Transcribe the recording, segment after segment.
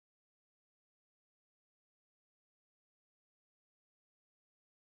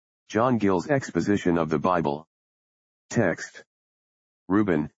John Gill's Exposition of the Bible. Text.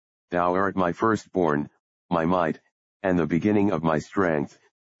 Reuben, thou art my firstborn, my might, and the beginning of my strength,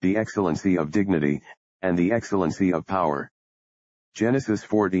 the excellency of dignity, and the excellency of power. Genesis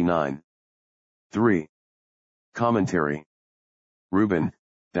 49. 3. Commentary. Reuben,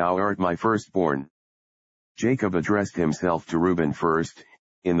 thou art my firstborn. Jacob addressed himself to Reuben first,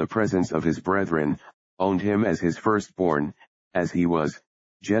 in the presence of his brethren, owned him as his firstborn, as he was,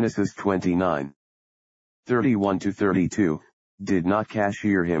 Genesis 29. 31-32, did not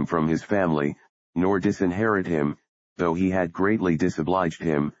cashier him from his family, nor disinherit him, though he had greatly disobliged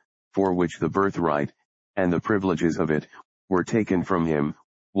him, for which the birthright, and the privileges of it, were taken from him.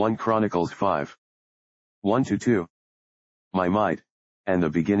 1 Chronicles 5. 1-2. My might, and the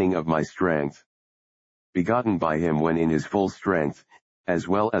beginning of my strength. Begotten by him when in his full strength, as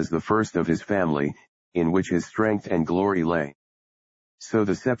well as the first of his family, in which his strength and glory lay. So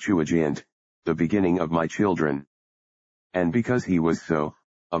the Septuagint, the beginning of my children. And because he was so,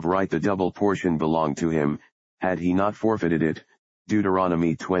 of right the double portion belonged to him, had he not forfeited it.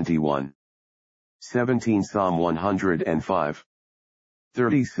 Deuteronomy 21. 17 Psalm 105.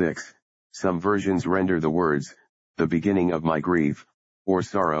 36. Some versions render the words, the beginning of my grief, or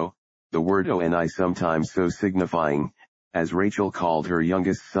sorrow, the word oni sometimes so signifying, as Rachel called her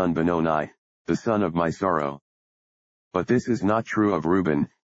youngest son Benoni, the son of my sorrow. But this is not true of Reuben.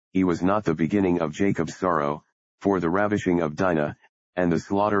 He was not the beginning of Jacob's sorrow, for the ravishing of Dinah, and the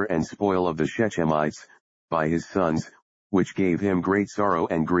slaughter and spoil of the Shechemites, by his sons, which gave him great sorrow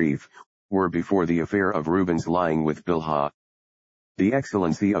and grief, were before the affair of Reuben's lying with Bilhah. The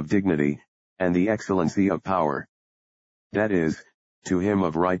excellency of dignity, and the excellency of power. That is, to him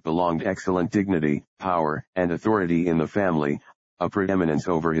of right belonged excellent dignity, power, and authority in the family, a preeminence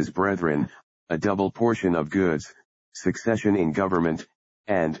over his brethren, a double portion of goods, succession in government,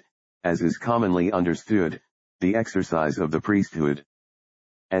 and, as is commonly understood, the exercise of the priesthood.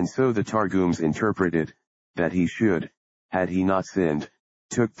 And so the Targums interpret it, that he should, had he not sinned,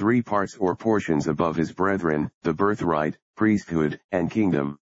 took 3 parts or portions above his brethren, the birthright, priesthood, and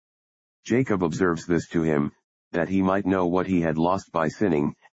kingdom. Jacob observes this to him, that he might know what he had lost by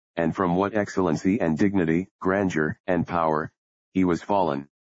sinning, and from what excellency and dignity, grandeur, and power, he was fallen.